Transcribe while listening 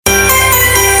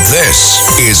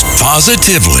This is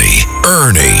Positively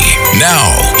Ernie. Now,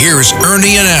 here's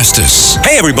Ernie Anastas.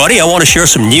 Hey everybody, I want to share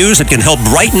some news that can help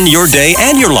brighten your day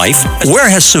and your life. Where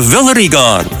has civility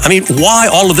gone? I mean, why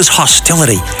all of this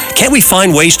hostility? Can't we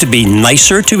find ways to be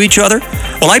nicer to each other?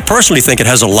 Well, I personally think it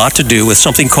has a lot to do with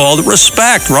something called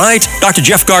respect, right? Dr.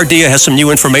 Jeff Gardere has some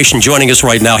new information joining us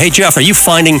right now. Hey Jeff, are you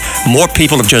finding more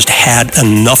people have just had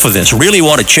enough of this, really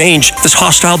want to change this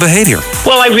hostile behavior?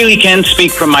 Well, I really can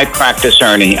speak from my practice,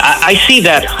 Ernie. I see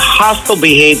that hostile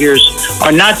behaviors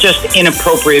are not just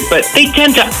inappropriate, but they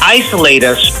tend to isolate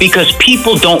us because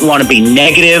people don't want to be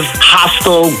negative,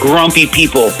 hostile, grumpy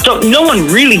people. So no one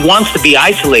really wants to be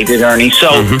isolated, Ernie. So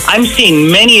I'm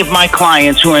seeing many of my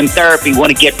clients who are in therapy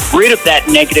want to get rid of that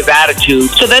negative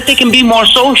attitude so that they can be more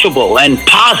sociable and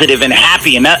positive and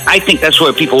happy. And I think that's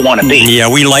where people want to be. Yeah,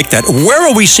 we like that. Where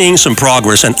are we seeing some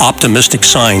progress and optimistic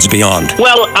signs beyond?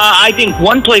 Well, I think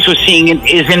one place we're seeing it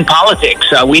is in politics.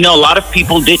 We know a lot of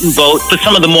people didn't vote for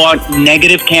some of the more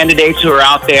negative candidates who are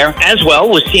out there. As well,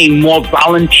 we're seeing more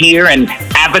volunteer and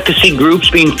advocacy groups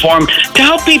being formed to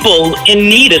help people in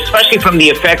need, especially from the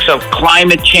effects of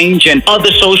climate change and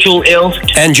other social ills.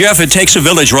 And Jeff, it takes a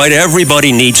village, right?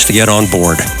 Everybody needs to get on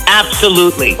board.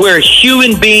 Absolutely. We're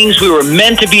human beings. We were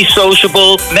meant to be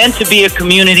sociable, meant to be a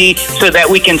community so that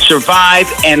we can survive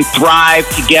and thrive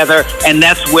together. And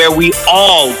that's where we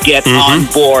all get on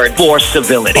board for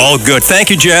civility. All good. Thank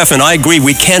you, Jeff. And I agree,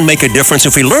 we can make a difference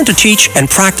if we learn to teach and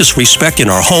practice respect in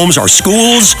our homes, our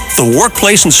schools, the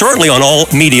workplace, and certainly on all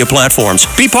media platforms.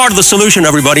 Be part of the solution,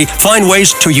 everybody. Find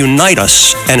ways to unite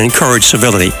us and encourage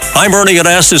civility. I'm Ernie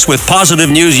Anastas with positive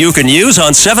news you can use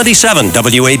on 77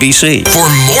 WABC. For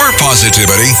more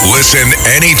positivity, listen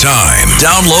anytime.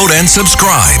 Download and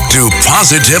subscribe to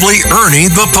Positively Ernie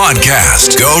the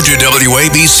podcast. Go to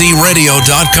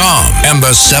WABCRadio.com and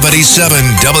the 77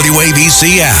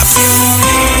 WABC app.